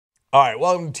All right,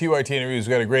 welcome to TYT Interviews.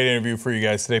 We've got a great interview for you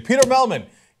guys today. Peter Mehlman,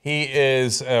 he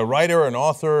is a writer, an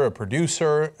author, a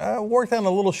producer, worked on a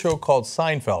little show called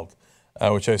Seinfeld,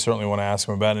 which I certainly want to ask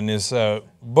him about. And his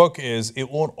book is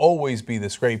It Won't Always Be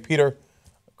This Great. Peter,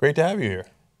 great to have you here.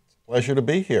 Pleasure to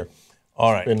be here.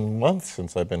 All right. It's been months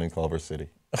since I've been in Culver City.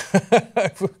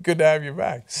 Good to have you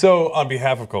back. So, on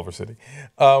behalf of Culver City,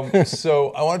 so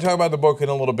I want to talk about the book in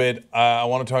a little bit. I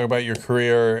want to talk about your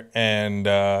career and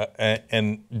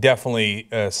definitely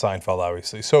Seinfeld,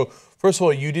 obviously. So, first of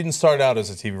all, you didn't start out as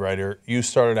a TV writer. You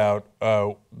started out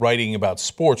writing about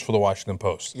sports for the Washington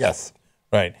Post. Yes.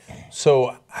 Right.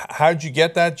 So, how'd you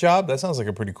get that job? That sounds like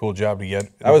a pretty cool job to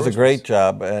get. That was a great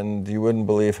job, and you wouldn't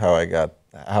believe how I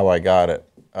got it.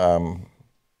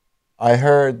 I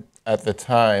heard at the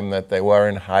time that they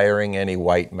weren't hiring any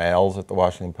white males at the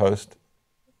Washington Post.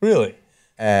 Really?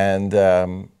 And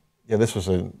yeah, this was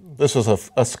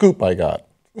a scoop I got.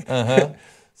 Uh-huh.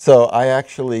 So I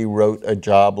actually wrote a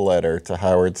job letter to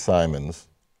Howard Simons,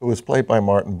 who was played by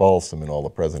Martin Balsam in All the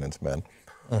President's Men.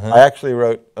 I actually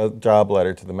wrote a job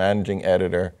letter to the managing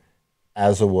editor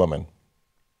as a woman.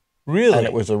 Really? And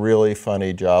it was a really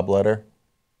funny job letter.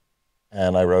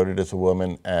 And I wrote it as a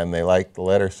woman, and they liked the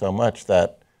letter so much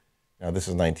that, this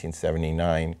is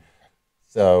 1979,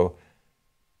 so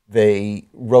they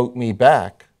wrote me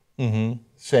back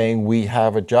saying, we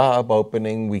have a job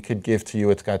opening we could give to you.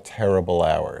 It's got terrible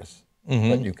hours,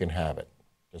 but you can have it,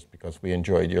 just because we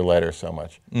enjoyed your letter so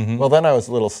much. Well, then I was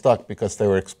a little stuck because they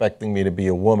were expecting me to be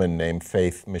a woman named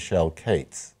Faith Michelle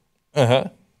Cates.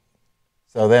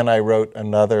 So then I wrote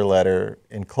another letter,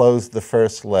 enclosed the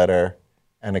first letter,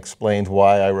 and explained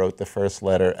why I wrote the first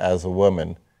letter as a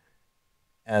woman.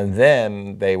 And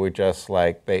then they were just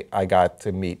like, I got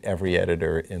to meet every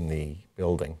editor in the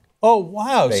building. Oh,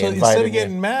 wow. So instead of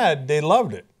getting me. mad, they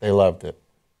loved it. They loved it.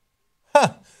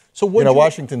 Huh. So what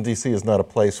Washington, D.C. is not a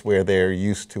place where they're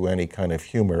used to any kind of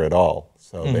humor at all.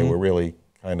 So they were really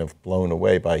kind of blown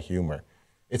away by humor.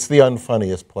 It's the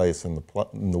unfunniest place in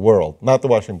the world. Not the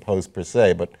Washington Post per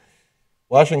se, but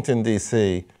Washington,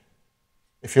 D.C.,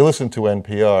 if you listen to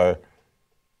NPR,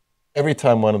 every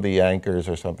time one of the anchors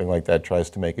or something like that tries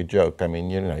to make a joke, I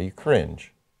mean, you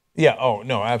cringe. Yeah, oh,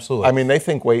 no, absolutely. I mean, they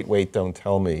think Wait, Wait, Don't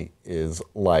Tell Me is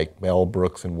like Mel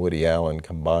Brooks and Woody Allen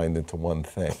combined into one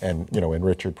thing, and, and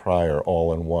Richard Pryor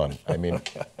all in one. I mean,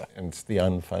 and it's the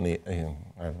unfunny, I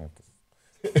don't have to.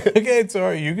 Okay, it's all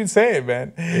right. You can say it,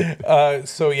 man.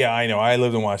 So, yeah, I know. I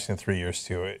lived in Washington 3 years,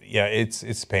 too. Yeah,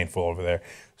 it's painful over there.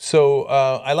 So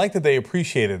I like that they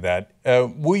appreciated that.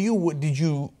 Did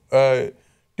you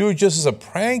do it just as a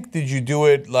prank? Did you do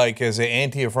it like as an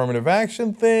anti-affirmative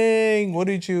action thing? What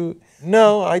did you?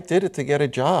 No, I did it to get a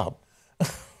job.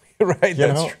 Right,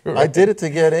 that's true. Right? I did it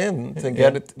to get in,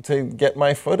 to get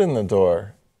my foot in the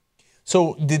door.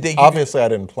 So did they? Obviously, I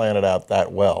didn't plan it out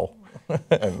that well.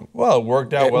 And well, it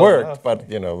worked out well. It worked, enough. But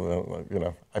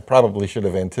I probably should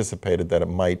have anticipated that it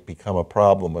might become a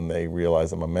problem when they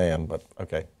realize I'm a man. But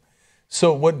okay.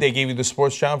 So what, they gave you the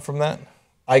sports job from that?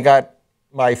 I got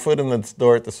my foot in the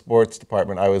door at the sports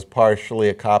department. I was partially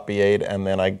a copy aide, and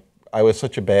then I was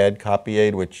such a bad copy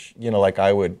aide, which like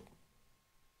I would,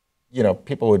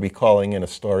 people would be calling in a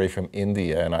story from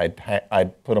India, and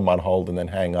I'd put them on hold and then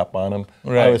hang up on them.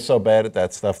 Right. I was so bad at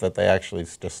that stuff that they actually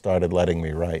just started letting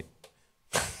me write.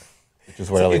 Which is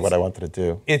really what I wanted to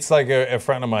do. It's like a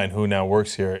friend of mine who now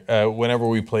works here. Whenever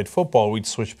we played football, we'd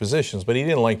switch positions, but he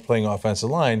didn't like playing offensive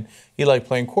line. He liked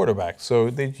playing quarterback.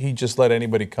 So he just let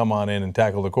anybody come on in and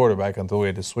tackle the quarterback until we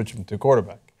had to switch him to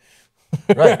quarterback.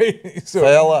 Right. So,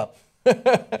 fail up.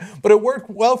 But it worked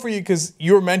well for you because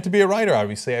you were meant to be a writer,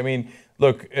 obviously. I mean,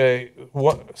 look,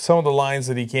 some of the lines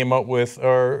that he came up with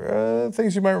are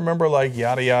things you might remember, like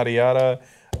yada, yada, yada.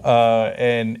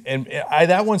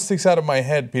 That one sticks out of my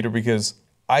head, Peter, because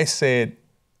I say it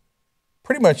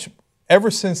pretty much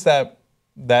ever since that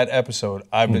episode.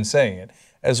 I've been saying it,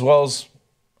 as well as,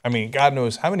 I mean, God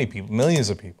knows how many people,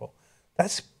 millions of people.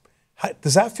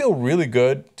 Does that feel really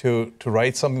good to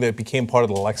write something that became part of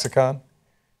the lexicon?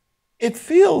 It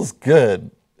feels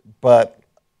good, but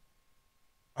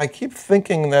I keep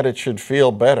thinking that it should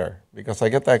feel better, because I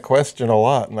get that question a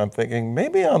lot, and I'm thinking,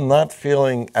 maybe I'm not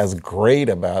feeling as great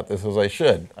about this as I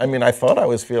should. I mean, I thought I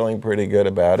was feeling pretty good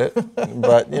about it,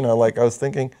 but, like I was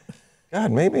thinking,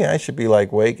 God, maybe I should be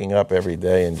like waking up every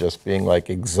day and just being like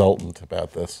exultant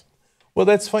about this. Well,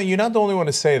 that's funny. You're not the only one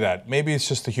to say that. Maybe it's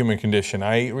just the human condition.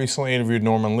 I recently interviewed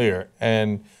Norman Lear,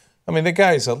 and, I mean, the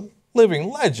guy's a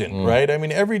living legend, right? I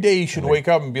mean, every day you should wake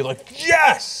up and be like,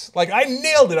 yes! Like, I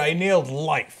nailed it. I nailed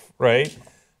life, right?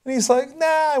 And he's like,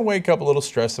 nah, I wake up a little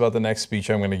stressed about the next speech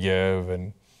I'm going to give.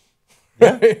 And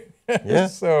yeah. Yeah.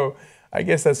 So I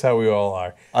guess that's how we all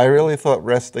are. I really thought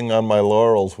resting on my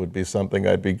laurels would be something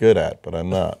I'd be good at, but I'm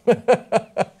not.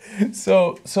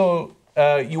 So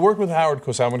you worked with Howard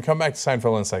Cosell. I'm going to come back to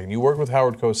Seinfeld in a second. You worked with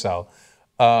Howard Cosell.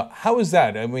 How is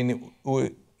that? I mean,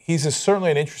 he's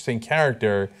certainly an interesting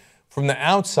character. From the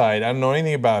outside, I don't know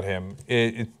anything about him.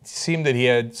 It seemed that he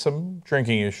had some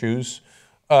drinking issues,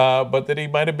 but that he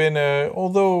might have been,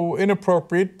 although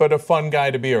inappropriate, but a fun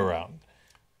guy to be around.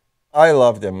 I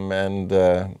loved him, and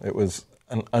it was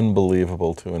an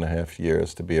unbelievable 2.5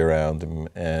 years to be around him.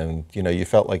 And, you know, you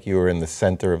felt like you were in the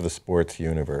center of the sports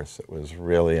universe. It was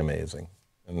really amazing.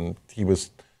 And he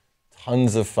was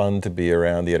tons of fun to be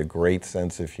around. He had a great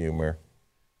sense of humor.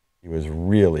 He was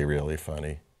really, really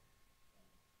funny.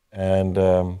 And,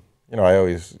 you know, I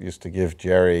always used to give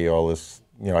Jerry all this,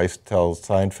 you know, I used to tell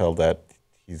Seinfeld that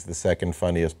he's the second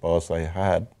funniest boss I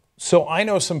had. So I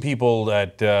know some people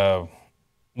that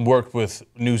worked with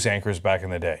news anchors back in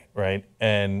the day, right?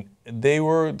 And they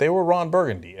were Ron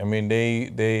Burgundy. I mean,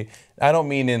 I don't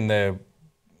mean in the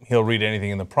he'll read anything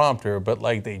in the prompter, but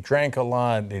like they drank a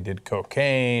lot, they did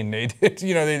cocaine, they did,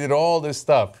 you know, they did all this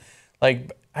stuff.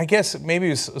 Like, I guess maybe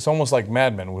it's almost like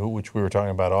Mad Men, which we were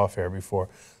talking about off air before.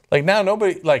 Like now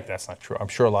nobody, like that's not true. I'm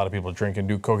sure a lot of people drink and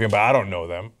do cocaine, but I don't know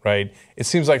them, right? It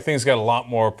seems like things got a lot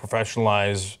more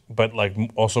professionalized, but like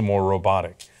also more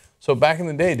robotic. So back in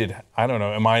the day, I don't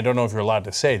know if you're allowed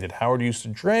to say, did Howard used to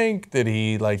drink? Did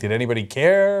anybody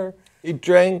care? He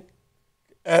drank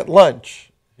at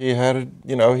lunch. He had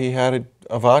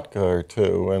a vodka or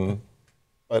two,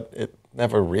 but it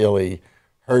never really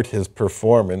hurt his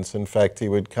performance. In fact, he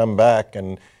would come back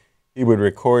and he would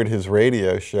record his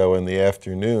radio show in the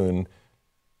afternoon,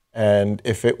 and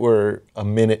if it were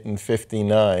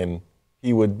 1:59,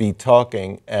 he would be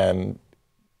talking and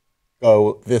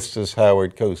go, "This is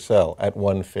Howard Cosell" at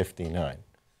 1:59.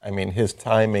 I mean, his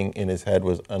timing in his head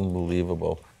was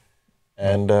unbelievable.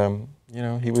 And, you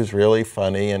know, he was really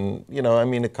funny. And, you know, I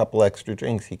mean, a couple extra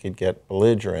drinks, he could get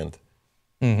belligerent.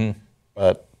 Mm-hmm.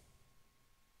 But,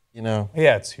 you know.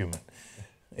 Yeah, it's human.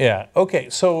 Yeah. Okay,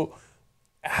 so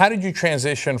how did you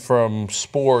transition from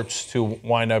sports to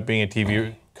wind up being a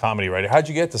TV comedy writer? How'd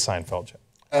you get to Seinfeld,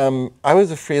 Jim? I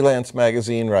was a freelance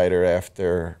magazine writer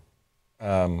after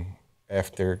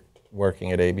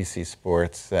working at ABC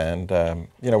Sports, and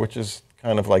you know, which is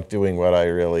kind of like doing what I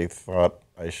really thought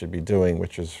I should be doing,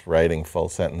 which is writing full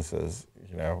sentences.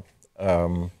 You know,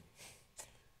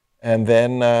 and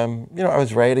then you know, I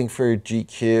was writing for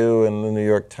GQ and the New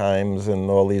York Times and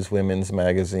all these women's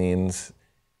magazines.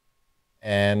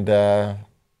 And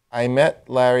I met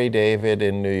Larry David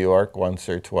in New York once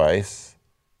or twice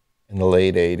in the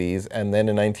late 80s. And then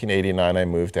in 1989, I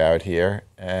moved out here.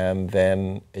 And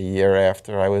then a year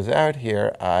after I was out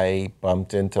here, I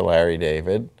bumped into Larry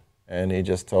David. And he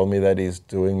just told me that he's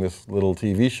doing this little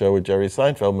TV show with Jerry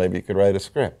Seinfeld. Maybe you could write a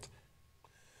script.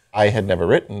 I had never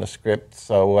written a script,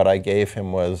 so what I gave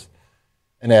him was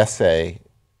an essay,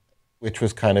 which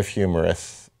was kind of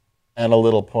humorous and a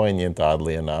little poignant,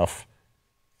 oddly enough.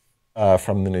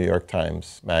 From the New York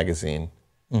Times magazine.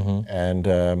 Mm-hmm.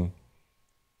 And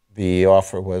the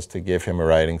offer was to give him a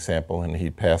writing sample and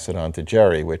he'd pass it on to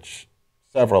Jerry, which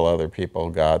several other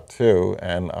people got too.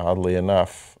 And oddly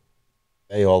enough,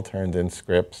 they all turned in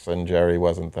scripts and Jerry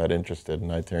wasn't that interested.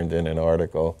 And I turned in an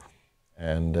article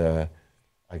and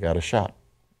I got a shot.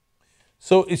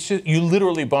 So it's just, you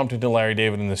literally bumped into Larry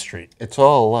David in the street. It's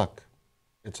all luck.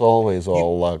 It's always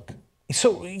all luck.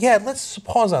 So yeah, let's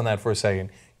pause on that for a second.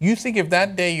 You think if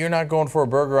that day you're not going for a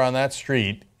burger on that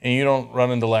street and you don't run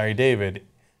into Larry David,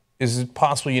 is it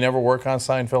possible you never work on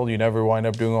Seinfeld, you never wind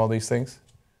up doing all these things?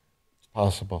 It's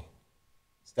possible.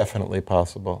 It's definitely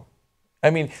possible.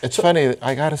 I mean, it's funny,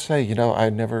 I gotta say, you know,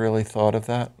 I never really thought of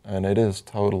that, and it is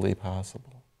totally possible.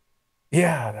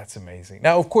 Yeah, that's amazing.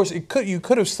 Now, of course, you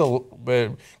could have still,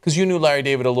 because you knew Larry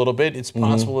David a little bit, it's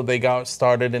possible that they got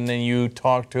started and then you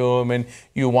talked to him and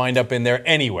you wind up in there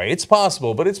anyway. It's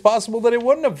possible, but it's possible that it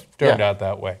wouldn't have turned out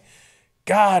that way.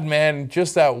 God, man,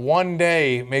 just that one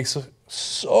day makes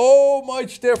so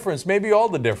much difference, maybe all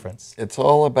the difference. It's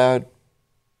all about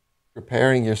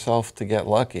preparing yourself to get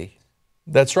lucky.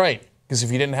 That's right, because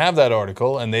if you didn't have that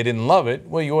article and they didn't love it,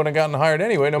 well, you wouldn't have gotten hired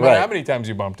anyway, no matter how many times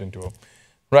you bumped into them.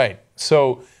 Right.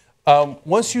 So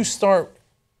once you start,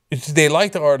 they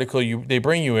like the article, they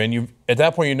bring you in. At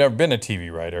that point, you've never been a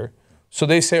TV writer. So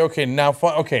they say, okay,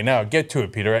 now get to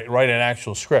it, Peter. Write an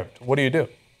actual script. What do you do?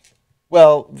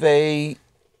 Well, they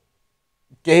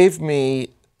gave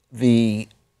me the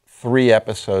 3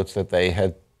 episodes that they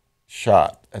had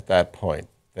shot at that point.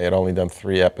 They had only done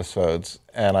 3 episodes,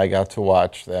 and I got to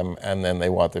watch them, and then they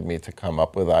wanted me to come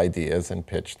up with ideas and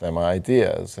pitch them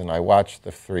ideas. And I watched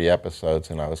the 3 episodes,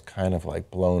 and I was kind of like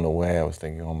blown away. I was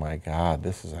thinking, oh my God,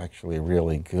 this is actually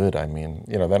really good. I mean,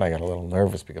 then I got a little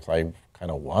nervous because I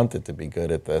kind of wanted to be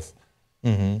good at this.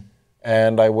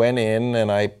 And I went in and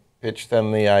I pitched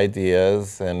them the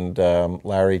ideas, and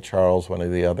Larry Charles, one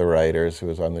of the other writers who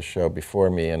was on the show before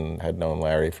me and had known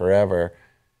Larry forever,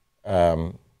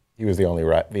 he was the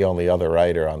only other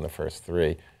writer on the first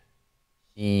 3.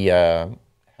 He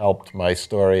helped my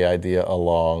story idea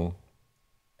along,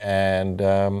 and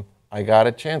I got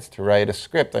a chance to write a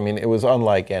script. I mean, it was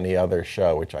unlike any other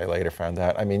show, which I later found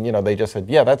out. I mean, they just said,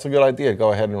 yeah, that's a good idea,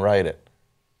 go ahead and write it.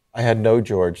 I had no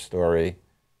George story.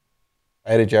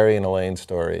 I had a Jerry and Elaine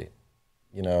story,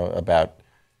 about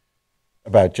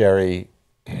Jerry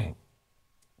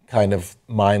kind of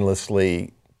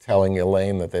mindlessly telling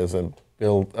Elaine that there's an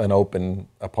open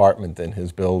apartment in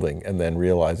his building, and then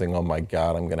realizing, oh my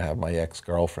God, I'm going to have my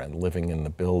ex-girlfriend living in the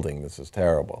building. This is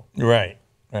terrible. Right.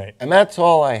 And that's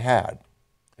all I had.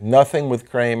 Nothing with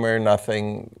Kramer,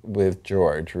 nothing with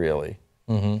George, really.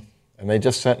 And they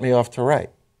just sent me off to write.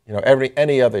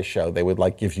 Any other show, they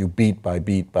would give you beat by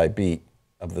beat by beat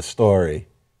of the story,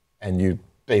 and you'd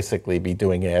basically be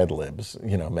doing ad-libs,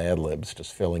 Mad Libs,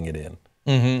 just filling it in.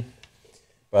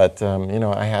 But,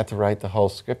 I had to write the whole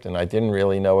script, and I didn't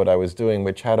really know what I was doing,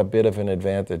 which had a bit of an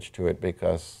advantage to it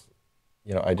because,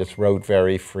 I just wrote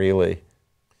very freely.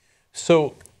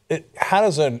 So how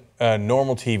does a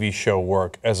normal TV show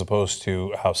work as opposed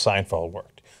to how Seinfeld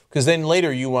worked? Because then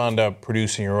later you wound up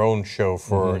producing your own show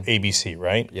for ABC,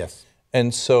 right? Yes.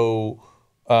 And so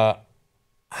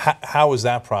how was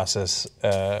that process?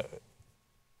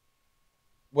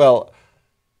 Well,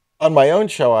 on my own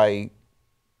show, I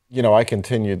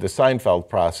continued the Seinfeld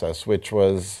process, which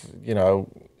was,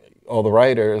 all the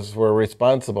writers were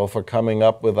responsible for coming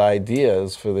up with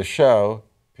ideas for the show,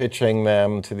 pitching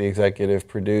them to the executive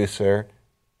producer,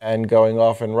 and going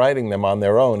off and writing them on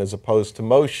their own, as opposed to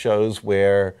most shows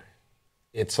where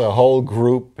it's a whole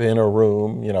group in a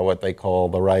room, what they call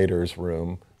the writer's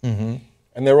room,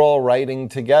 and they're all writing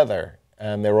together,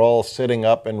 and they're all sitting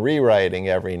up and rewriting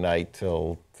every night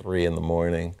till 3 in the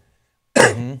morning.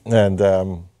 And,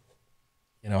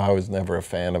 I was never a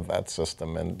fan of that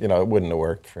system, and, it wouldn't have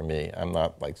worked for me. I'm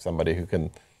not like somebody who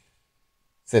can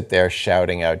sit there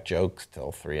shouting out jokes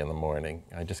till 3 in the morning.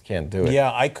 I just can't do it.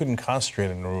 Yeah, I couldn't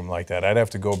concentrate in a room like that. I'd have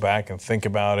to go back and think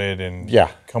about it and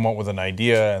come up with an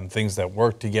idea and things that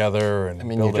work together and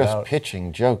build it out. You're just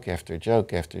pitching joke after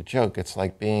joke after joke. It's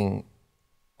like being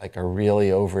like a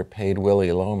really overpaid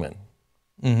Willy Loman.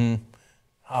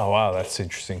 Oh, wow, that's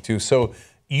interesting, too. So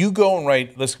you go and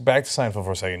write, let's go back to Seinfeld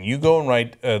for a second. You go and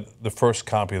write the first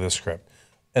copy of the script,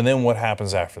 and then what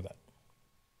happens after that?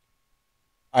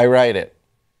 I write it.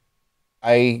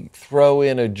 I throw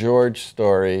in a George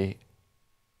story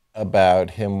about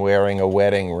him wearing a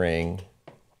wedding ring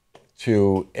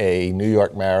to a New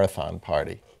York Marathon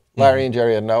party. Larry and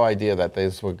Jerry had no idea that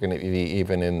these were going to be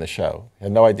even in the show.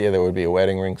 Had no idea there would be a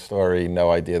wedding ring story,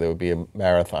 no idea there would be a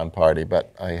marathon party,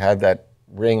 but I had that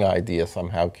ring idea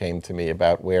somehow came to me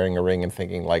about wearing a ring and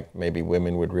thinking like maybe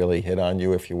women would really hit on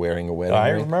you if you're wearing a wedding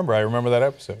ring. I remember that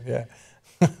episode, yeah.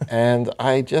 And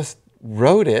I just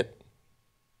wrote it,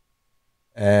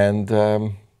 and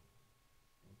I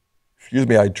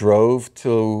drove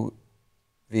to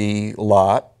the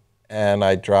lot and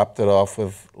I dropped it off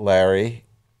with Larry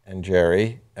and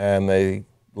Jerry, and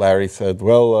Larry said,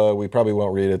 well, we probably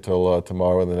won't read it till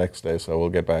tomorrow and the next day, so we'll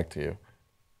get back to you.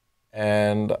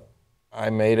 And I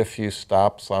made a few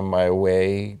stops on my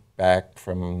way back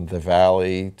from the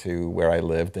valley to where I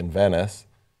lived in Venice.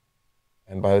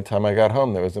 And by the time I got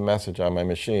home, there was a message on my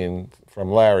machine from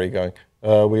Larry going,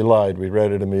 we lied, we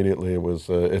read it immediately.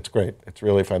 It's great, it's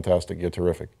really fantastic, you're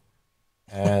terrific.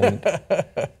 And,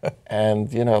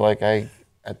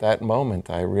 at that moment,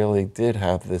 I really did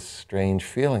have this strange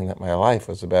feeling that my life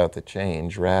was about to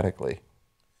change radically.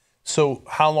 So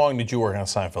how long did you work on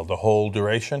Seinfeld? The whole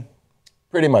duration?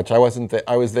 Pretty much. I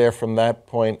was there from that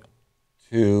point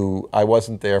to, I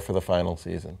wasn't there for the final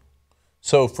season.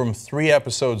 So from 3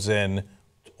 episodes in,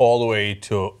 all the way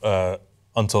to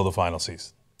until the final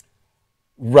season?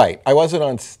 Right. I wasn't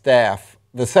on staff.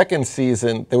 The second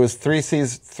season, there was 3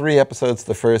 episodes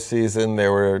the first season,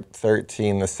 there were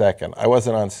 13 the second. I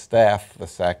wasn't on staff the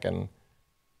second,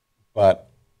 but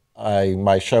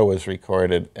my show was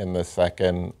recorded in the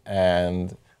second,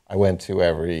 and I went to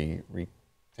every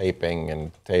taping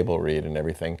and table read and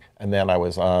everything. And then I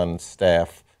was on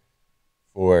staff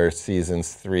for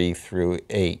seasons 3 through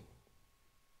 8.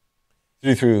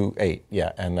 3 through 8,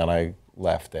 yeah. And then I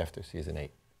left after season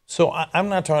 8. So I'm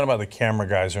not talking about the camera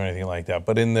guys or anything like that,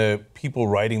 but in the people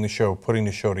writing the show, putting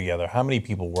the show together, how many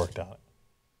people worked on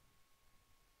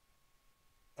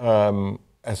it?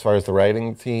 As far as the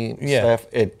writing team Yeah. staff,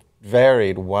 it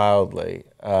varied wildly.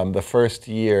 The first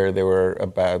year there were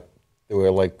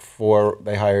like 4.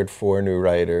 They hired 4 new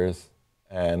writers,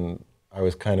 and I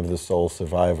was kind of the sole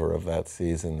survivor of that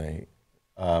season.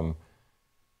 And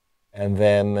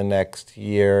then the next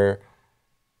year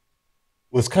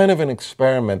was kind of an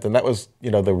experiment, and that was,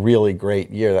 the really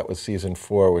great year. That was season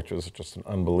 4, which was just an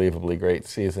unbelievably great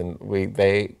season.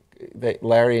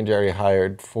 Larry and Jerry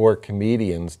hired 4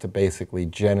 comedians to basically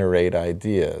generate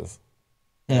ideas.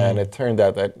 And it turned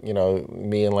out that,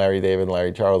 me and Larry David and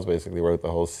Larry Charles basically wrote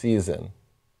the whole season.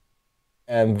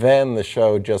 And then the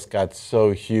show just got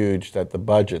so huge that the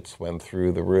budgets went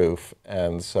through the roof.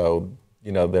 And so,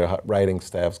 the writing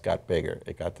staffs got bigger.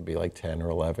 It got to be like 10 or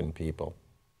 11 people.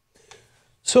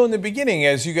 So in the beginning,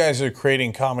 as you guys are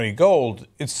creating Comedy Gold,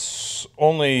 it's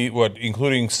only,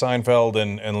 including Seinfeld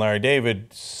and Larry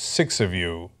David, 6 of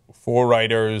you, 4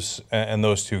 writers and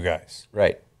those 2 guys.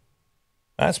 Right.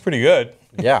 That's pretty good.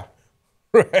 Yeah.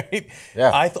 Right? Yeah.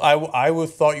 I would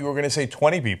thought you were going to say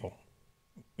 20 people.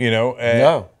 No.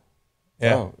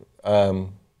 Yeah. No.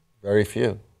 Very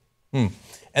few.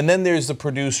 And then there's the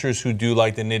producers who do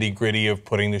like the nitty gritty of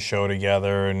putting the show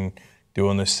together and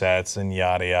doing the sets and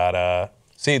yada yada.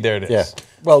 See, there it is. Yeah.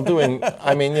 Well, doing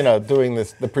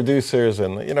this, the producers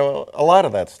and, a lot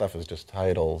of that stuff is just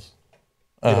titles.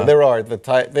 There are the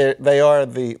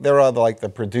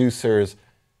producers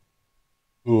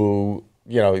who,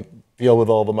 deal with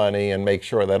all the money and make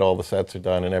sure that all the sets are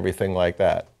done and everything like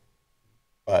that.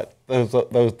 But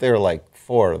there are like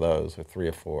 4 of those, or 3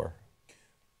 or 4.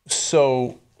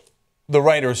 So the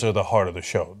writers are the heart of the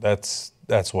show. That's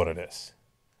what it is.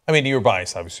 I mean, you're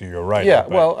biased, obviously, you're a writer. Yeah,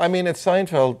 well, I mean, at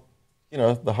Seinfeld,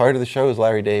 the heart of the show is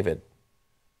Larry David.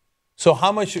 So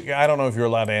how much, I don't know if you're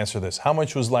allowed to answer this, how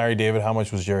much was Larry David, how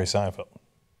much was Jerry Seinfeld?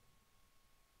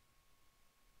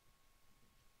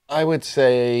 I would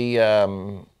say,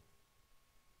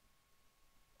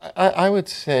 I would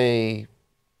say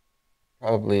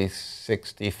probably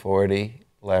 60-40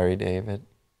 Larry David.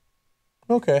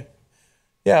 Okay.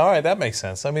 Yeah, all right, that makes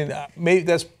sense. I mean,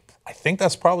 I think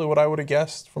that's probably what I would have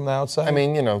guessed from the outside. I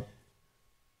mean,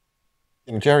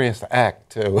 Jerry has to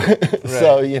act too.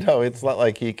 So, it's not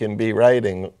like he can be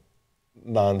writing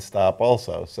nonstop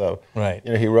also. So, right.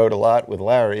 He wrote a lot with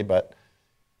Larry, but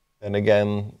then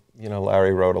again,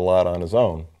 Larry wrote a lot on his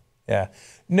own. Yeah.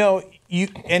 No,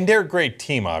 and they're a great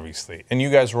team, obviously. And you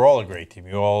guys were all a great team.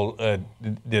 You all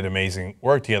did amazing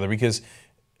work together because,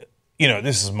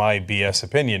 this is my BS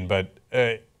opinion, but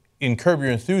in Curb Your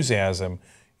Enthusiasm,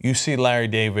 you see Larry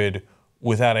David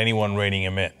without anyone reining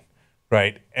him in,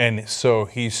 right? And so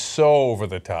he's so over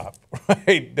the top,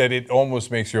 right, that it almost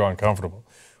makes you uncomfortable.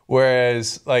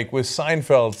 Whereas, like with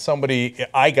Seinfeld,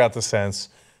 I got the sense,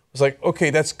 was like, okay,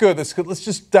 that's good. Let's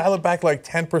just dial it back like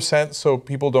 10% so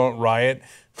people don't riot,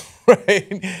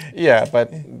 right? Yeah,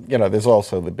 but, there's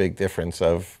also the big difference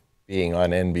of being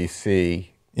on NBC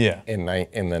in the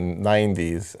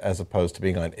 90s as opposed to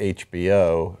being on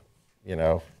HBO,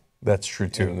 That's true,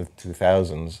 too. In the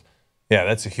 2000s. Yeah,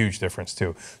 that's a huge difference,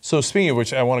 too. So speaking of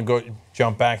which, I want to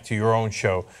jump back to your own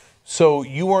show. So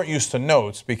you weren't used to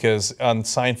notes because on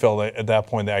Seinfeld, at that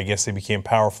point, I guess they became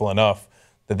powerful enough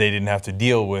that they didn't have to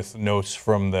deal with notes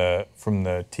from the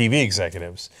TV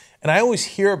executives. And I always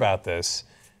hear about this.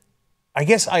 I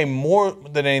guess more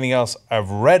than anything else,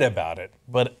 I've read about it,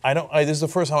 but this is the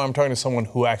first time I'm talking to someone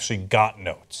who actually got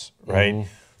notes, right? Mm-hmm.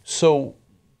 So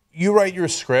you write your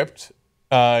script.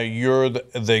 You're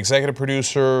the executive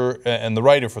producer and the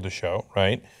writer for the show,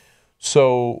 right?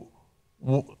 So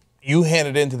you hand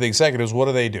it in to the executives. What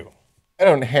do they do? I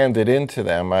don't hand it in to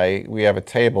them. We have a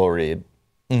table read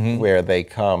where they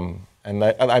come, and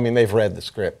they've read the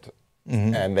script,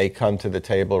 and they come to the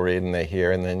table read and they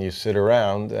hear, and then you sit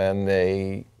around and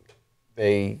they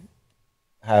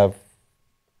have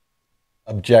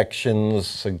objections,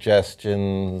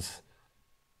 suggestions,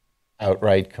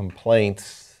 outright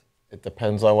complaints. It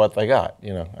depends on what they got,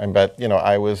 But,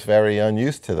 I was very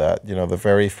unused to that. The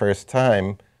very first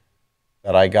time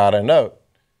that I got a note,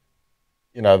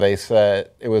 they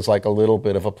said it was like a little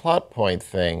bit of a plot point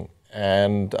thing.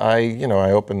 And I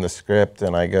opened the script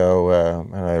and I go,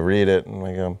 and I read it and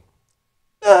I go,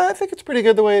 I think it's pretty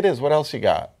good the way it is. What else you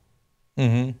got?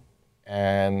 Mm-hmm.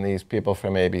 And these people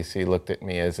from ABC looked at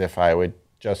me as if I would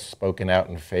just spoken out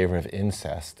in favor of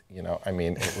incest. It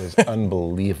was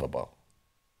unbelievable.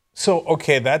 So,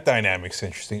 okay, that dynamic's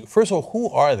interesting. First of all, who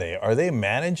are they? Are they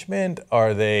management?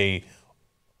 Are they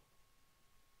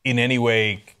in any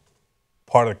way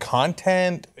part of the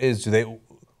content?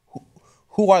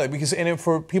 Who are they? Because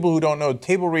for people who don't know,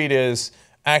 table read is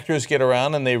actors get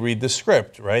around and they read the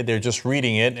script, right? They're just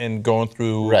reading it and going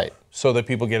through, right, so that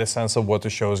people get a sense of what the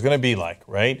show is going to be like,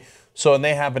 right? So, and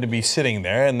they happen to be sitting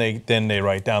there, and then they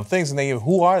write down things, and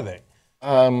who are they?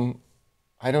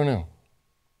 I don't know.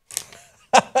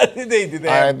 do they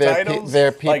have titles?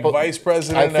 They're people, like vice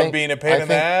president of being a pain in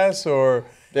the ass, or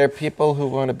they're people who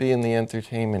want to be in the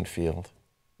entertainment field.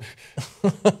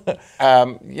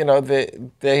 You know,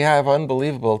 they have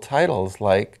unbelievable titles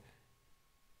like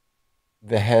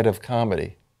the head of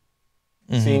comedy,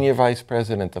 senior vice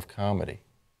president of comedy.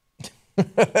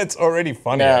 That's already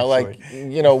funny. Now, actually.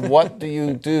 like, you know, what do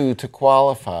you do to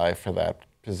qualify for that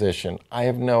position? I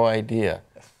have no idea.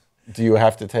 Do you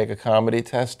have to take a comedy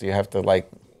test? Do you have to, like,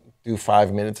 do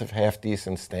 5 minutes of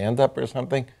half-decent stand-up or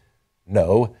something?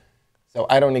 No. So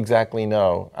I don't exactly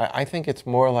know. I think it's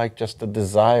more like just a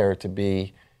desire to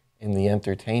be in the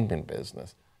entertainment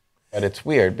business. But it's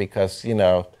weird because, you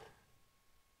know,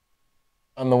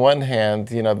 on the one hand,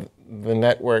 you know, the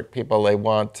network people, they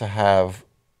want to have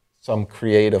some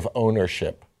creative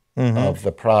ownership of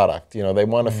the product. You know, they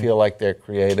want to feel like they're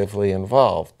creatively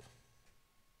involved.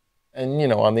 And, you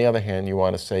know, on the other hand, you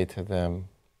want to say to them,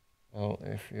 well,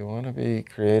 if you want to be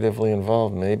creatively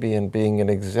involved, maybe in being an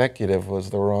executive was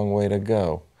the wrong way to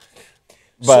go.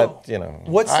 But, so, you know,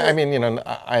 I mean, you know,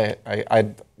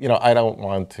 I don't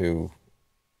want to,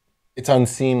 it's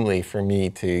unseemly for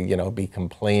me to, you know, be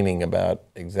complaining about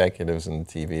executives in the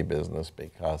TV business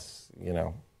because, you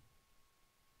know,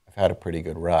 I've had a pretty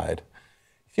good ride.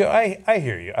 Yeah, I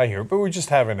hear you, but we're just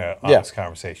having an honest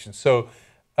conversation. So,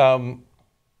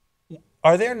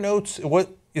 are there notes?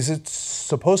 What is it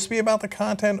supposed to be about the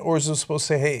content, or is it supposed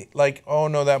to say, hey, like, oh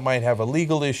no, that might have a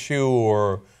legal issue,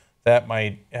 or that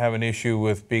might have an issue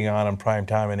with being on prime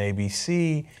time in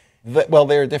ABC? Well,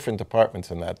 there are different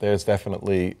departments in that. There's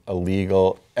definitely a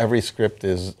legal. Every script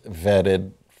is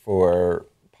vetted for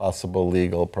possible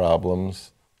legal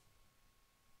problems,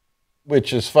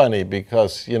 which is funny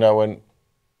because, you know,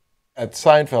 at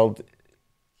Seinfeld,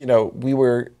 you know, we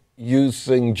were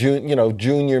using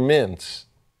junior mints,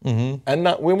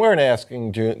 and we weren't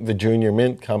asking the Junior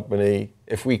Mint Company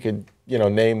if we could, you know,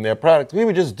 name their product. We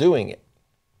were just doing it,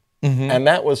 and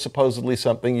that was supposedly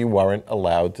something you weren't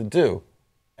allowed to do,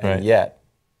 and yet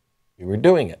we were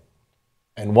doing it.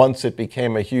 And once it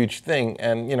became a huge thing,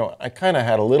 and you know, I kind of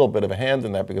had a little bit of a hand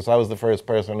in that because I was the first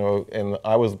person and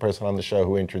I was the person on the show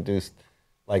who introduced,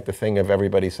 like, the thing of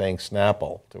everybody saying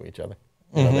Snapple to each other.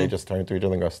 You know, they just turn to each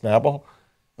other and go Snapple.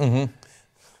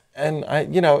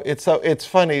 And you know, it's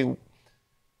funny.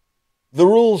 The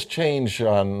rules change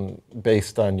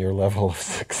based on your level of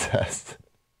success.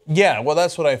 Yeah, well,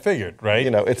 that's what I figured, right?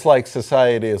 You know, it's like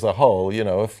society as a whole. You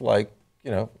know,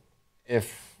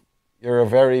 if you're a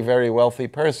very, very wealthy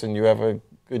person, you have a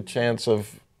good chance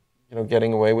of, you know,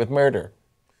 getting away with murder.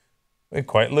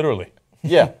 Quite literally.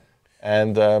 Yeah,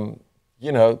 and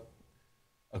you know,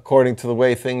 according to the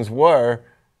way things were,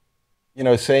 you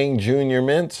know, saying junior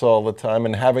mints all the time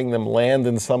and having them land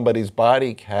in somebody's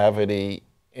body cavity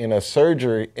in a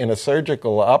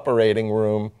surgical operating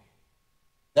room,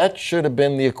 that should have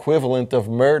been the equivalent of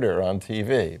murder on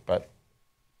TV. But,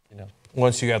 you know,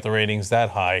 once you got the ratings that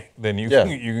high, then you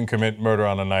can commit murder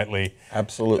on a nightly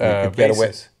absolutely you could get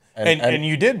away. And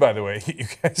you did, by the way. You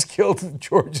guys killed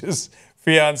George's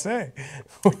fiance.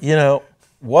 You know,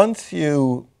 once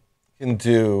you can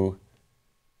do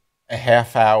a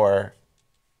half hour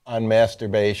on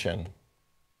masturbation,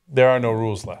 there are no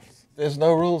rules left. There's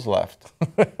no rules left.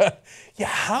 Yeah,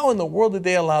 how in the world did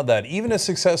they allow that? Even as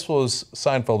successful as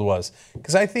Seinfeld was.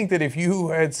 Because I think that if you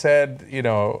had said, you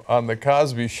know, on the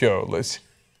Cosby Show,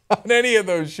 on any of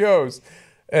those shows,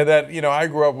 that, you know, I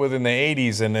grew up with in the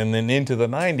 80s and then into the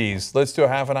 90s, let's do a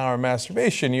half an hour of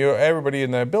masturbation, everybody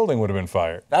in that building would have been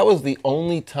fired. That was the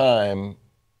only time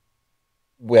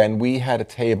when we had a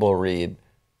table read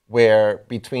where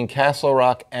between Castle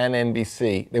Rock and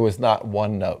NBC, there was not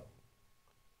one note.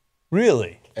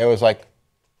 Really? It was like,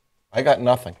 I got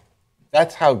nothing.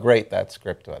 That's how great that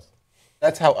script was.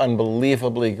 That's how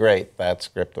unbelievably great that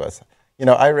script was. You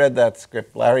know, I read that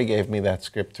script. Larry gave me that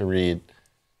script to read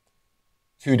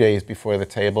 2 days before the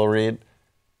table read.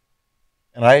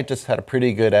 And I just had a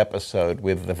pretty good episode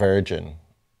with The Virgin.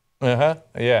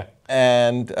 Yeah.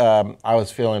 And I was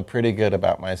feeling pretty good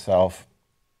about myself.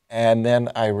 And then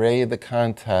I read the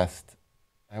contest.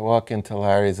 I walk into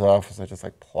Larry's office. I just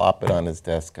like plop it on his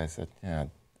desk. I said, yeah,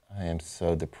 I am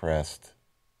so depressed.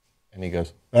 And he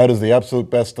goes, that is the absolute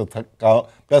best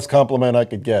compliment I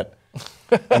could get.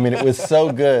 I mean, it was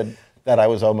so good that I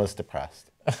was almost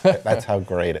depressed. That's how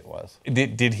great it was.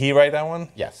 Did he write that one?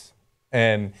 Yes.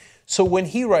 And so when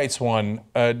he writes one,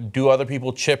 do other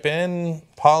people chip in,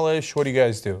 polish? What do you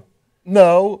guys do?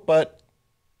 No, but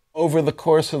over the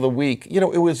course of the week,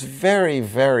 it was very,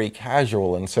 very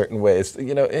casual in certain ways.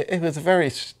 It was a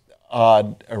very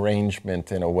odd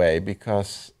arrangement in a way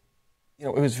because,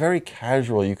 it was very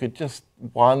casual. You could just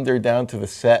wander down to the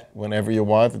set whenever you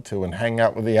wanted to and hang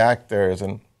out with the actors.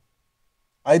 And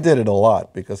I did it a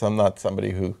lot because I'm not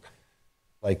somebody who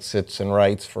like sits and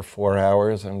writes for 4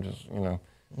 hours. I'm just,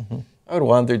 I would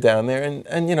wander down there.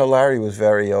 And Larry was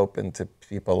very open to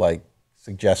people like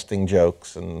suggesting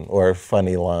jokes or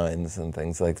funny lines and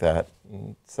things like that.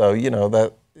 And so,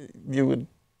 that you would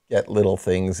get little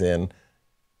things in.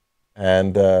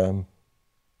 And,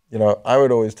 I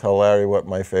would always tell Larry what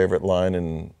my favorite line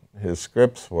in his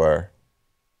scripts were.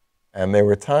 And there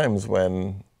were times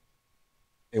when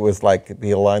it was like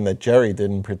the line that Jerry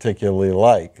didn't particularly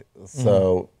like.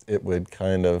 So it would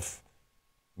kind of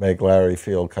make Larry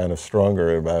feel kind of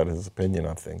stronger about his opinion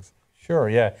on things. Sure,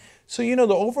 yeah. So,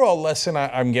 the overall lesson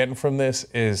I'm getting from this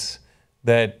is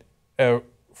that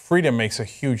freedom makes a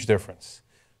huge difference.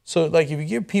 So, like, if you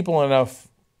give people enough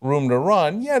room to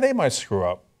run, yeah, they might screw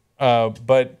up.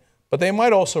 But they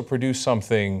might also produce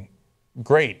something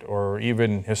great or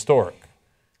even historic.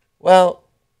 Well,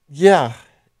 yeah.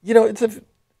 It's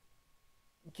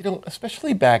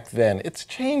especially back then, it's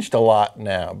changed a lot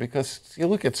now because you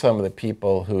look at some of the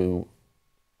people who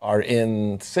are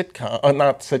in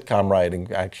not sitcom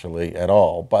writing actually at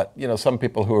all, but some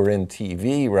people who are in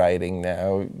TV writing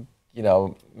now,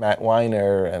 Matt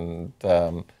Weiner and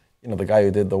the guy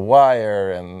who did The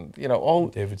Wire and all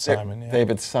David Simon. Yeah.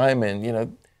 David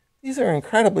Simon, these are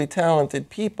incredibly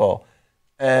talented people,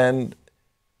 and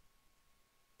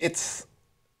it's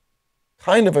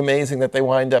kind of amazing that they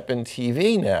wind up in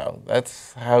TV now.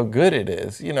 That's how good it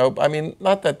is. I mean,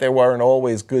 not that there weren't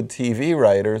always good TV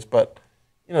writers, but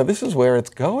this is where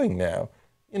it's going now.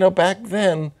 Back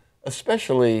then,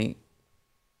 especially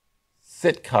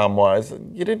sitcom-wise,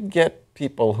 you didn't get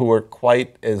people who were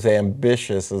quite as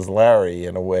ambitious as Larry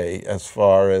in a way, as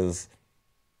far as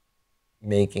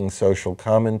making social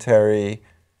commentary,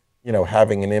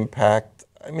 having an impact.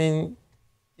 I mean,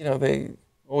 they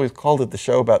always called it the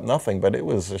show about nothing, but it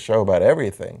was a show about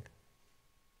everything.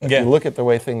 If you look at the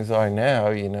way things are now,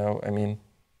 I mean,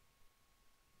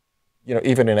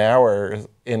 even in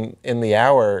the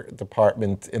hour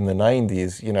department in the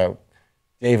 90s,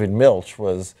 David Milch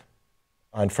was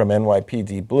from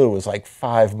NYPD Blue was like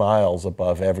 5 miles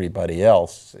above everybody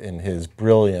else in his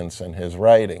brilliance and his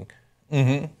writing.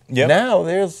 Mm-hmm. Yep. Now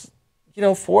there's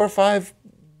 4 or 5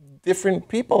 different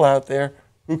people out there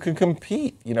who can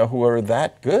compete, who are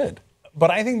that good. But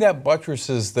I think that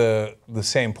buttresses the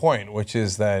same point, which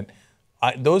is that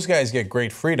those guys get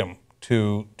great freedom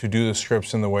to do the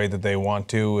scripts in the way that they want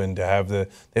to, and to have they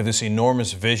have this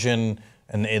enormous vision,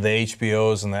 and the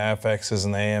HBOs and the FXs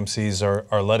and the AMCs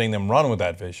are letting them run with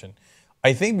that vision.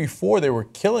 I think before they were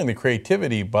killing the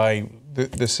creativity by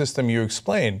the system you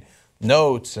explained,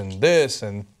 notes and this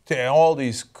and all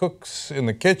these cooks in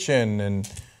the kitchen and.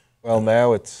 Well,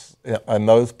 now it's in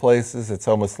those places. It's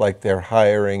almost like they're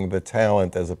hiring the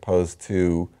talent as opposed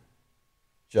to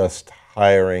just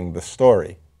hiring the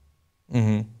story.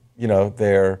 Mm-hmm.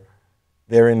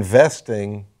 They're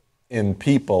investing in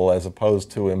people as opposed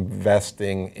to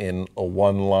investing in a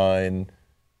one-line,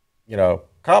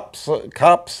 cops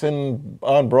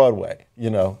on Broadway.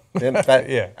 Yeah.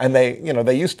 And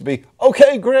they used to be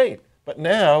okay, great, but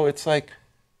now it's like.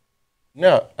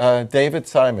 No, David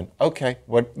Simon. Okay,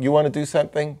 what you want to do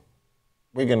something?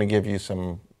 We're going to give you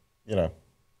some, we're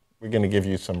going to give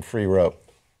you some free rope.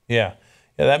 Yeah,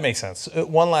 that makes sense.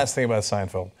 One last thing about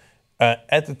Seinfeld.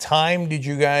 At the time, did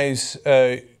you guys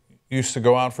used to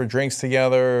go out for drinks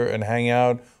together and hang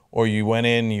out, or you went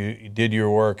in, you did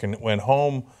your work and went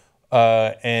home?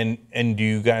 And do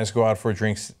you guys go out for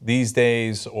drinks these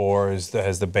days, or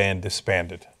has the band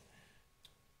disbanded?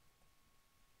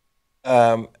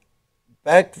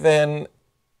 Back then,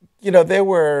 there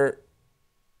were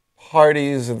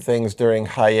parties and things during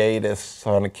hiatus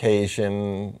on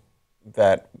occasion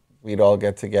that we'd all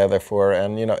get together for.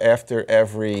 And, after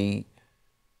every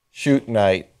shoot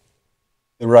night,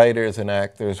 the writers and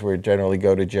actors would generally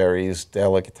go to Jerry's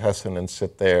Delicatessen and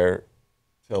sit there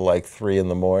till like 3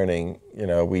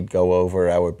 a.m. We'd go over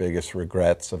our biggest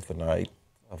regrets of the night,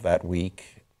 of that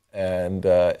week. And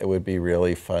it would be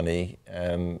really funny,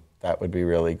 and that would be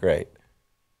really great.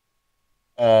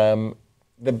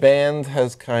 The band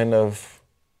has kind of,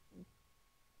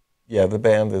 the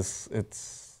band is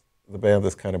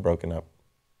kind of broken up.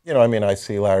 you know, I mean, I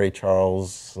see Larry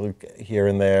Charles here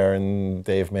and there, and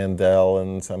Dave Mandel,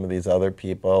 and some of these other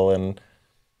people, and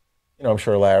you know, I'm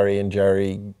sure Larry and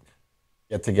Jerry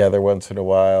get together once in a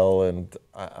while, and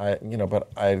you know,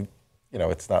 but you know,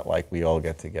 it's not like we all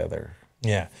get together.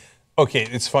 Yeah. Okay,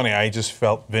 it's funny. I just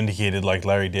felt vindicated like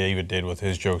Larry David did with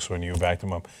his jokes when you backed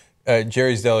him up.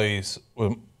 Jerry's Deli's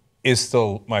is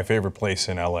still my favorite place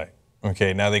in LA.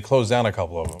 Okay, now they closed down a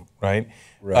couple of them, right?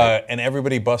 Right. And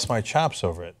everybody busts my chops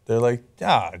over it. They're like,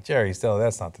 Jerry's Deli,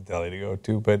 that's not the deli to go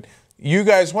to. But you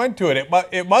guys went to it.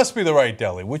 It must be the right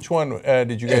deli. Which one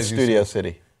did you guys use? Studio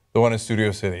City. The one in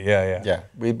Studio City, yeah. Yeah,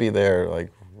 we'd be there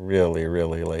like really,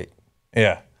 really late.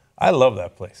 Yeah, I love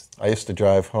that place. I used to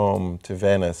drive home to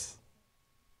Venice,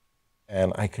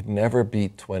 and I could never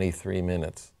beat 23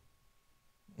 minutes.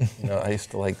 You know, I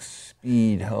used to like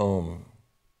speed home,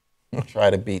 try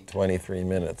to beat 23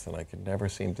 minutes, and I could never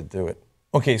seem to do it.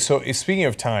 Okay, so speaking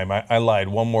of time, I lied.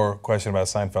 One more question about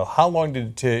Seinfeld. How long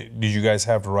did you guys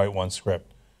have to write one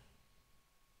script?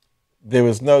 There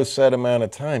was no set amount of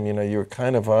time. You know, you were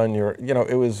kind of on your, you know,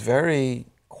 it was very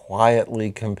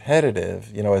quietly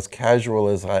competitive, you know, as casual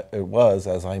as it was,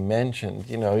 as I mentioned.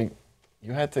 You know,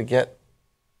 you had to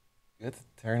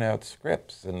turn out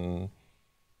scripts, and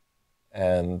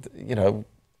you know,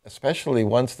 especially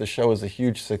once the show was a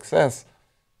huge success,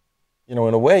 you know,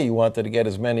 in a way you wanted to get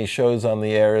as many shows on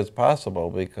the air as possible,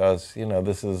 because, you know,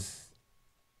 this is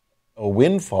a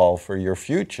windfall for your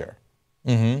future.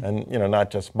 Mm-hmm. And, you know,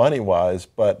 not just money-wise,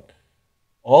 but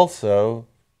also,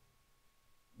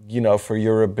 you know, for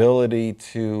your ability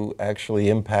to actually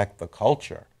impact the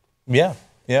culture. Yeah,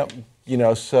 yeah. You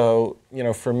know, so, you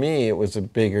know, for me, it was a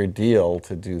bigger deal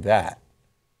to do that.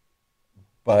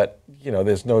 But, you know,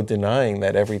 there's no denying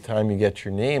that every time you get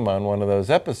your name on one of those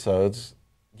episodes,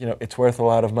 you know, it's worth a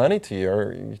lot of money to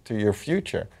your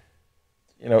future.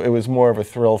 You know, it was more of a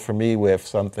thrill for me if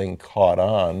something caught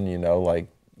on, you know, like,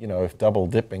 you know, if Double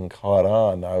Dipping caught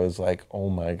on, I was like,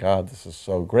 oh my God, this is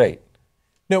so great.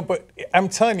 No, but I'm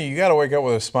telling you, you got to wake up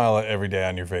with a smile every day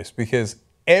on your face, because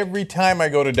every time I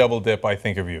go to Double Dip, I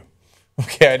think of you.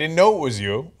 Okay, I didn't know it was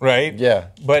you, right? Yeah.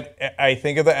 But I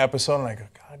think of the episode and I go,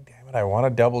 God damn it, I want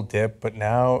to double dip, but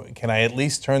now can I at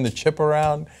least turn the chip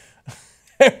around?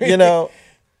 You know,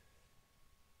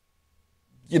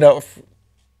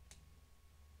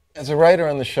 as a writer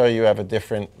on the show, you have a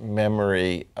different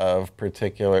memory of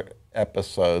particular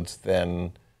episodes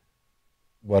than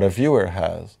what a viewer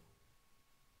has.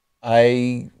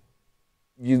 You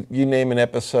name an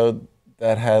episode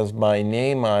that has my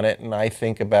name on it, and I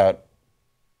think about,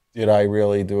 did I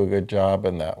really do a good job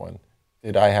in that one?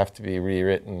 Did I have to be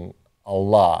rewritten a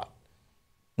lot?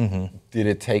 Mm-hmm. Did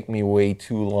it take me way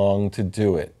too long to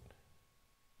do it?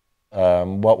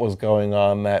 What was going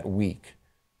on that week?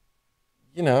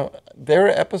 You know, there are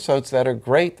episodes that are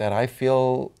great that I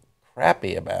feel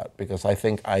crappy about because I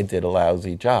think I did a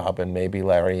lousy job, and maybe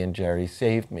Larry and Jerry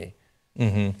saved me.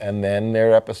 Mm-hmm. And then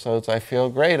there are episodes I feel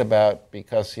great about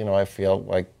because, you know, I feel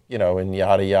like, you know, in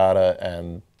Yada Yada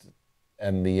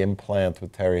and The Implant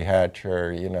with Terry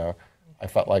Hatcher, you know, I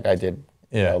felt like I did,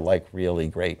 you know, like really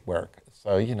great work.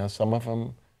 So, you know, some of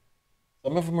them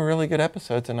are really good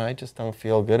episodes, and I just don't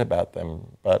feel good about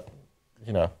them. But,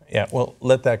 you know. Yeah, well,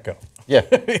 let that go. Yeah.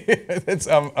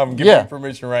 I'm giving you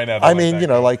permission right now to I mean, you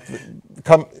know, like,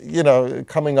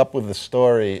 coming up with the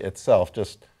story itself,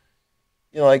 just,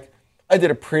 you know, like, I did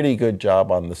a pretty good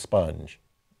job on The Sponge.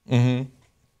 Mm-hmm.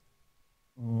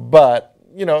 But,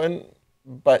 you know,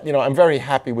 I'm very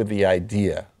happy with the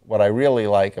idea. What I really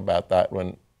like about that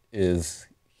one is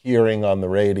hearing on the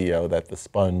radio that The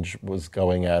Sponge was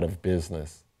going out of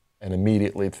business, and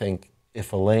immediately think,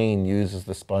 if Elaine uses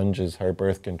The Sponge as her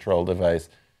birth control device,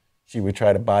 she would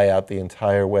try to buy out the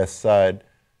entire West Side.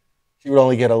 She would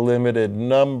only get a limited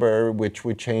number, which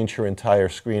would change her entire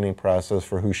screening process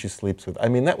for who she sleeps with. I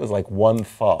mean, that was like one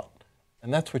thought.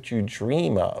 And that's what you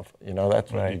dream of. You know,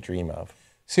 that's what you dream of.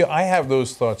 See, I have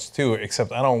those thoughts too,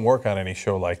 except I don't work on any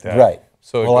show like that. Right.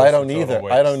 So well, I don't either.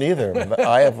 I don't either.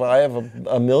 I have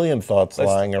a million thoughts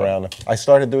lying around. I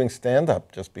started doing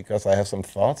stand-up just because I have some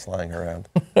thoughts lying around.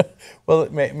 Well,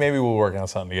 maybe we'll work on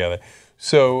something together.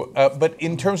 So, but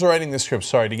in terms of writing the script,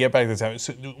 sorry, to get back to the time,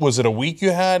 so was it a week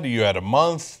you had? You had a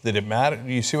month? Did it matter?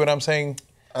 Do you see what I'm saying?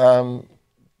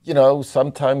 You know,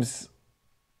 sometimes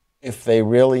if they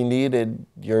really needed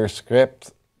your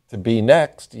script to be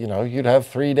next, you know, you'd have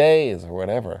 3 days or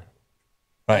whatever.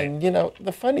 Right. And, you know,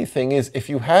 the funny thing is, if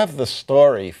you have the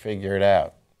story figured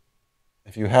out,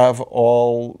 if you have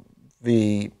all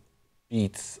the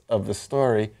beats of the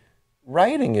story,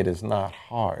 writing it is not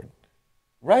hard.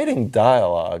 Writing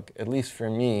dialogue, at least for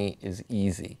me, is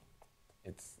easy.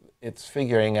 it's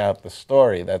figuring out the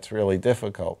story that's really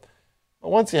difficult. But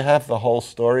once you have the whole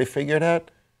story figured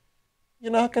out, you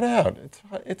knock it out.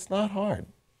 It's not hard.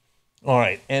 All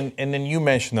right, and then you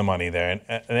mentioned the money there,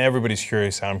 and everybody's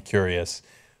curious. I'm curious.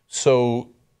 So,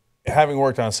 having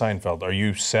worked on Seinfeld, are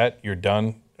you set? You're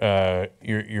done.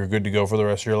 You're good to go for the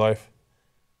rest of your life.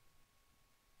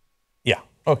 Yeah.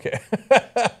 Okay.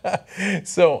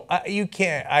 So you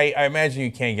can't. I imagine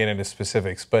you can't get into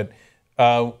specifics, but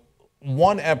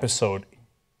one episode.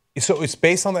 So it's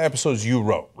based on the episodes you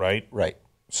wrote, right? Right.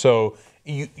 So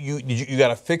you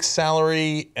got a fixed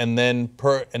salary, and then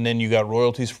you got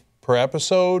royalties per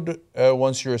episode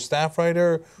once you're a staff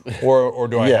writer, or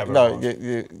do I have it wrong?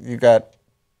 You got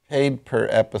paid per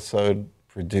episode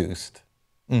produced,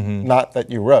 not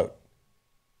that you wrote.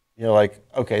 Like,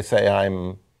 okay, say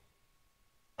I'm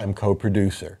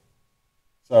co-producer.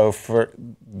 So for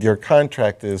your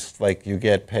contract is like you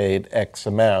get paid X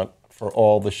amount for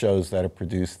all the shows that are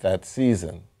produced that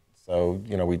season. So,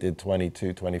 we did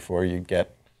 22, 24, you'd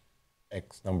get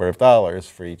X number of dollars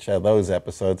for each of those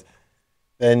episodes.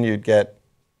 Then you'd get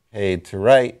paid to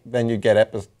write. Then you'd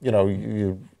get, for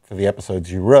the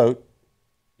episodes you wrote,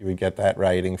 you would get that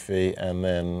writing fee. And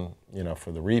then,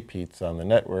 for the repeats on the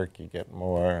network, you get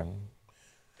more. And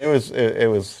it was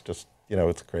just,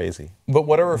 it's crazy. But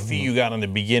whatever fee you got in the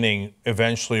beginning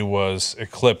eventually was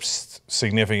eclipsed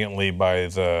significantly by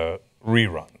the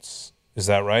reruns. Is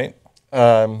that right?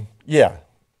 Yeah.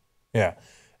 Yeah.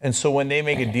 And so when they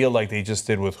make a deal like they just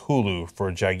did with Hulu for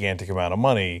a gigantic amount of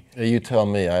money. You tell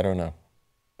me, I don't know.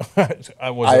 I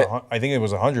think it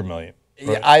was $100 million.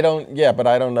 Right? Yeah, but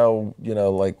I don't know,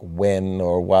 like when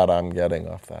or what I'm getting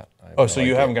off that. So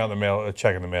you haven't gotten a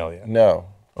check in the mail yet? No.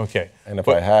 Okay. And if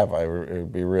I have, it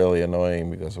would be really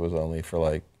annoying because it was only for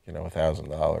like,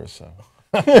 $1,000. So.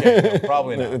 Okay, no,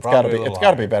 probably not. It's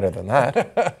got to be better than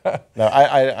that. No,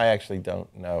 I actually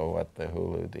don't know what the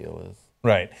Hulu deal is.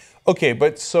 Right. Okay,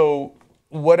 but so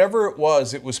whatever it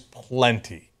was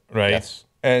plenty, right? Yes.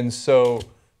 And so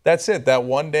that's it. That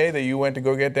one day that you went to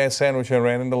go get that sandwich and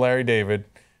ran into Larry David,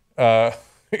 at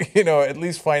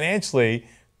least financially,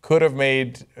 could have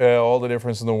made all the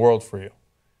difference in the world for you.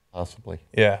 Possibly.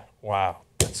 Yeah. Wow.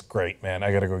 That's great, man.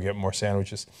 I got to go get more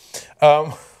sandwiches.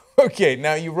 Okay,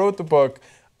 now you wrote the book.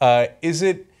 It's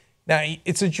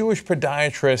a Jewish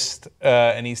podiatrist,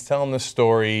 and he's telling the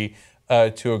story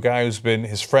to a guy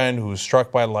his friend who was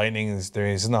struck by lightning.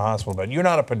 He's in the hospital bed. You're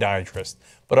not a podiatrist,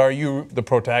 but are you the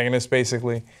protagonist,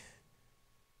 basically?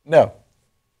 No.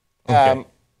 Okay.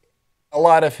 A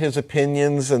lot of his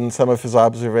opinions and some of his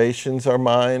observations are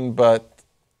mine, but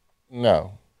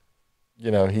no.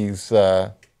 He's...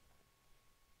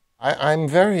 I'm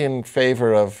very in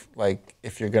favor of, like,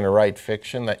 if you're going to write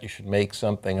fiction, that you should make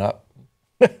something up.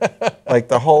 Like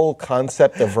the whole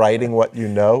concept of writing what you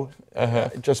know,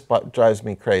 it just drives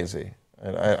me crazy.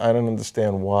 And I don't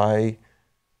understand why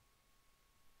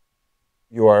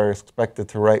you are expected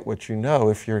to write what you know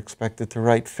if you're expected to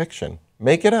write fiction.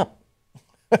 Make it up.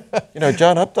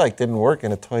 John Updike didn't work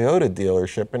in a Toyota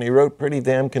dealership, and he wrote pretty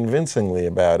damn convincingly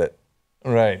about it.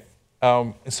 Right.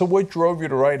 So what drove you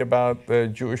to write about the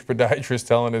Jewish podiatrist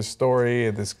telling his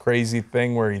story, this crazy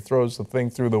thing where he throws the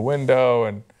thing through the window?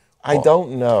 And I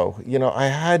don't know. I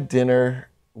had dinner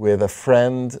with a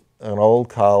friend, an old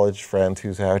college friend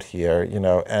who's out here,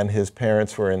 and his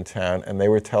parents were in town, and they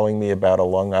were telling me about a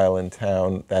Long Island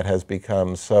town that has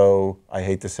become so, I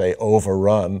hate to say,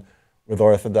 overrun with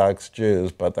Orthodox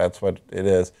Jews, but that's what it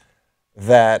is,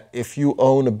 that if you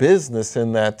own a business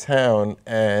in that town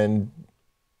and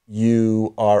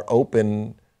you are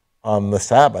open on the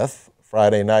Sabbath,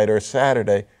 Friday night or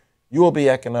Saturday, you will be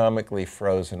economically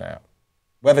frozen out,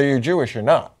 whether you're Jewish or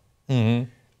not. Mm-hmm.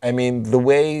 I mean, the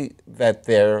way that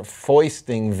they're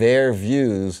foisting their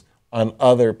views on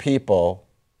other people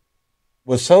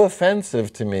was so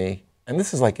offensive to me, and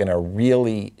this is like in a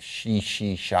really she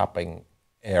shopping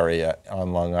area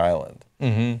on Long Island.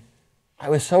 Mm-hmm. I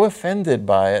was so offended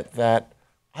by it that,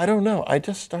 I don't know, I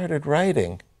just started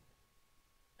writing.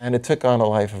 And it took on a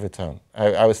life of its own.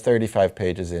 I was 35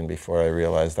 pages in before I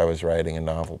realized I was writing a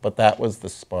novel. But that was the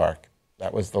spark.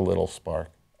 That was the little spark.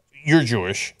 You're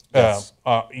Jewish, yes.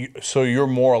 So you're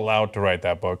more allowed to write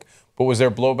that book. But was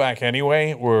there blowback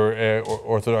anyway? Were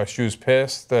Orthodox Jews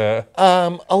pissed? A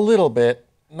little bit.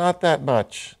 Not that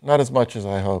much. Not as much as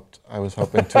I hoped. I was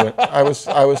hoping to. I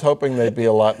was hoping they'd be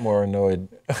a lot more annoyed.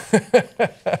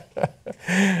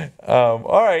 All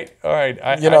right.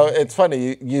 It's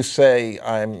funny. You say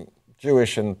I'm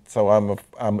Jewish, and so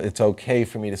it's okay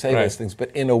for me to say those things.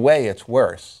 But in a way, it's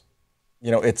worse.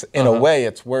 It's in a way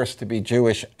it's worse to be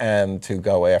Jewish and to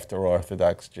go after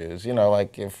Orthodox Jews.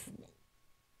 Like if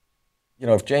you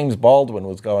know, if James Baldwin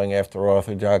was going after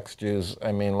Orthodox Jews,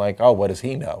 I mean, like, oh, what does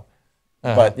he know?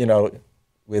 But, you know,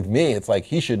 with me, it's like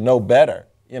he should know better.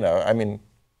 You know, I mean,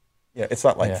 yeah, it's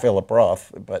not like Philip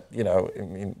Roth, but, you know, I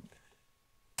mean,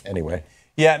 anyway.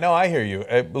 Yeah, no, I hear you.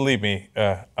 Believe me,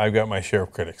 I've got my share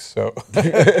of critics, so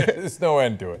there's no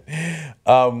end to it.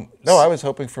 No, I was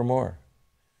hoping for more.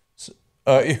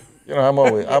 You know, I'm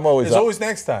always There's always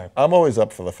next time. I'm always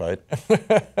up for the fight.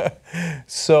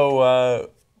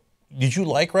 So, did you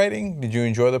like writing? Did you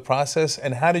enjoy the process?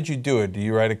 And how did you do it? Do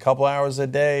you write a couple hours a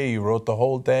day? You wrote the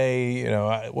whole day? You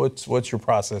know, what's your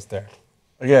process there?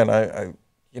 Again,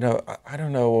 you know, I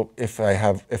don't know if I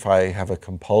have a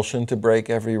compulsion to break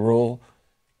every rule,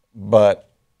 but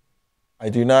I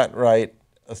do not write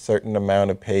a certain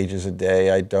amount of pages a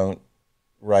day. I don't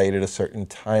write at a certain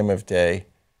time of day.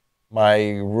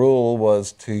 My rule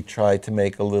was to try to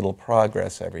make a little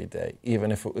progress every day,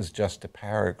 even if it was just a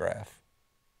paragraph.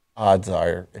 Odds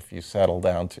are, if you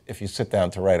sit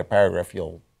down to write a paragraph,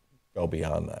 you'll go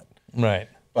beyond that. Right.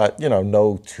 But, you know,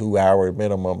 no 2-hour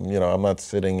minimum. You know, I'm not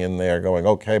sitting in there going,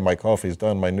 okay, my coffee's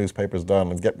done, my newspaper's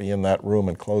done, and get me in that room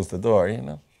and close the door, you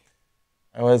know.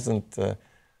 I wasn't,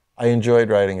 I enjoyed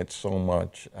writing it so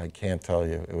much, I can't tell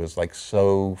you. It was like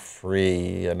so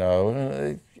free, you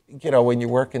know. You know, when you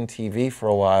work in TV for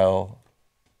a while,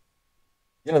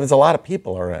 you know, there's a lot of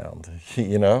people around,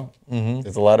 you know.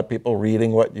 There's a lot of people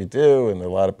reading what you do, and there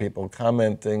are a lot of people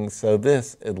commenting. So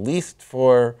this, at least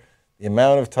for the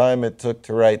amount of time it took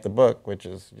to write the book, which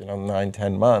is, you know,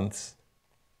 9-10 months,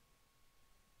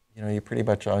 you know, you're pretty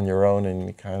much on your own, and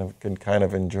you can kind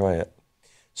of enjoy it.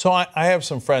 So I have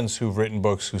some friends who've written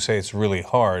books who say it's really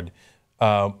hard,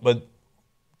 but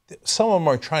some of them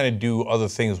are trying to do other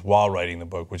things while writing the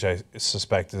book, which I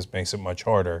suspect makes it much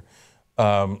harder.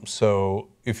 So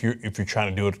if you're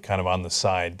trying to do it kind of on the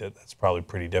side, that's probably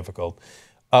pretty difficult.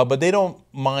 But they don't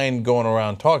mind going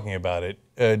around talking about it.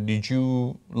 Did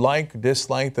you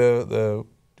dislike the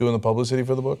doing the publicity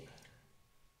for the book?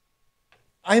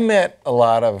 I met a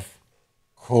lot of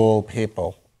cool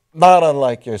people, not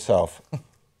unlike yourself.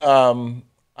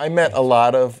 I met a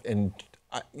lot of,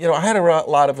 you know, I had a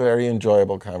lot of very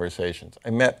enjoyable conversations. I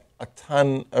met a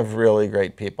ton of really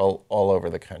great people all over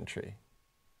the country.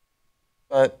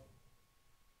 But,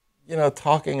 you know,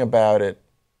 talking about it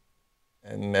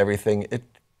and everything, it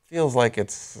feels like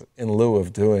it's in lieu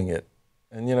of doing it.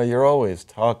 And, you know, you're always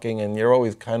talking, and you're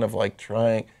always kind of like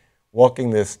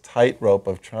walking this tightrope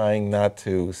of trying not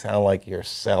to sound like you're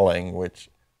selling, which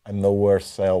I'm the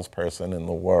worst salesperson in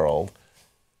the world.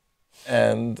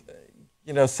 And,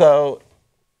 you know, so,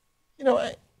 you know,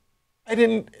 I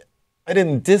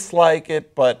didn't dislike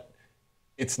it, but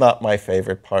it's not my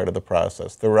favorite part of the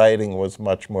process. The writing was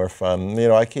much more fun. You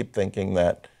know, I keep thinking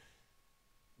that,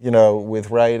 you know,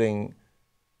 with writing,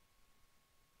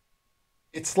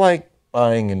 it's like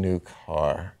buying a new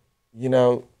car. You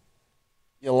know,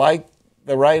 you like,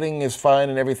 the writing is fine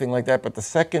and everything like that, but the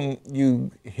second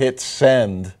you hit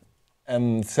send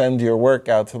and send your work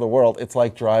out to the world, it's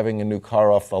like driving a new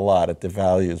car off the lot. It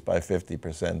devalues by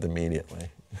 50% immediately.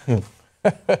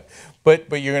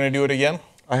 But you're going to do it again?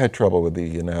 I had trouble with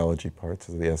the analogy parts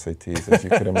of the SATs, as you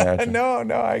could imagine. No,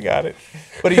 I got it.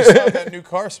 But you still have that new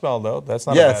car smell, though. That's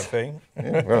not a bad thing.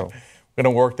 Yeah, well. We're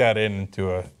going to work that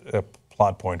into a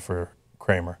plot point for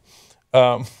Kramer.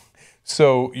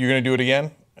 So you're going to do it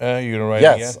again? You're going to write it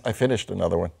again? Yes, I finished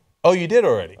another one. Oh, you did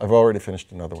already? I've already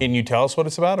finished another one. Can you tell us what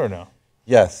it's about or no?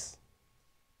 Yes.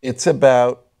 It's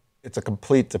a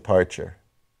complete departure.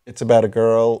 It's about a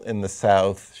girl in the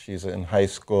South. She's in high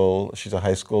school. She's a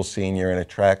high school senior and a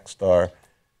track star.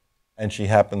 And she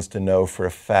happens to know for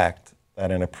a fact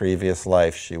that in a previous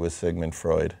life she was Sigmund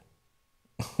Freud.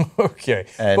 Okay.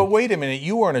 But wait a minute.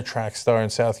 You weren't a track star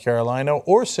in South Carolina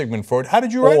or Sigmund Freud. How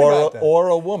did you write about that? Or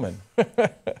a woman.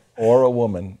 Or a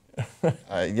woman.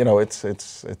 You know, it's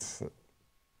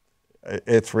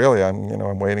really,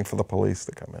 I'm waiting for the police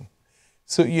to come in.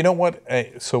 So you know what?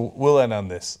 So we'll end on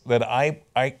this. That I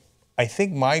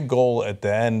think my goal at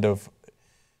the end of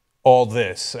all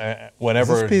this,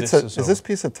 whenever this is this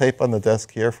piece of tape on the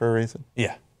desk here for a reason?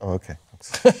 Yeah. Oh, okay.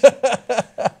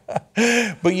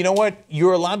 But you know what?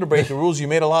 You're allowed to break the rules. You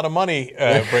made a lot of money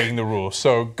breaking the rules.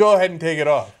 So go ahead and take it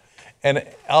off. And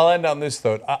I'll end on this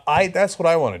thought. That's what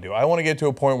I want to do. I want to get to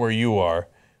a point where you are,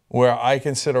 where I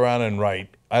can sit around and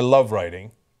write. I love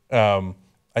writing. I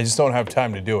just don't have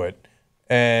time to do it.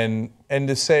 And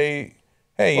to say,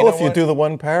 hey, you know what? Well, if you do the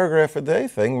one paragraph a day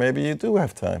thing, maybe you do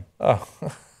have time. Oh,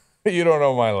 you don't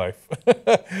know my life.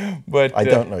 But I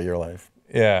don't know your life.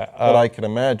 Yeah. But I can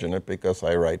imagine it because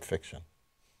I write fiction.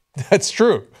 That's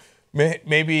true.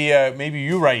 Maybe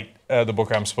you write the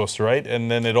book I'm supposed to write, and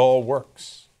then it all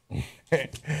works.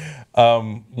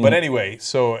 But anyway,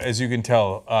 so as you can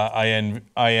tell, I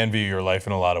envy your life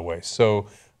in a lot of ways. So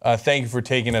thank you for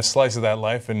taking a slice of that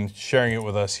life and sharing it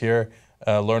with us here.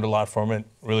 Learned a lot from it.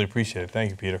 Really appreciate it. Thank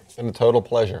you, Peter. It's been a total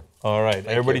pleasure. All right.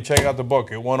 Everybody check out the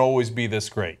book. It won't always be this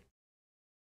great.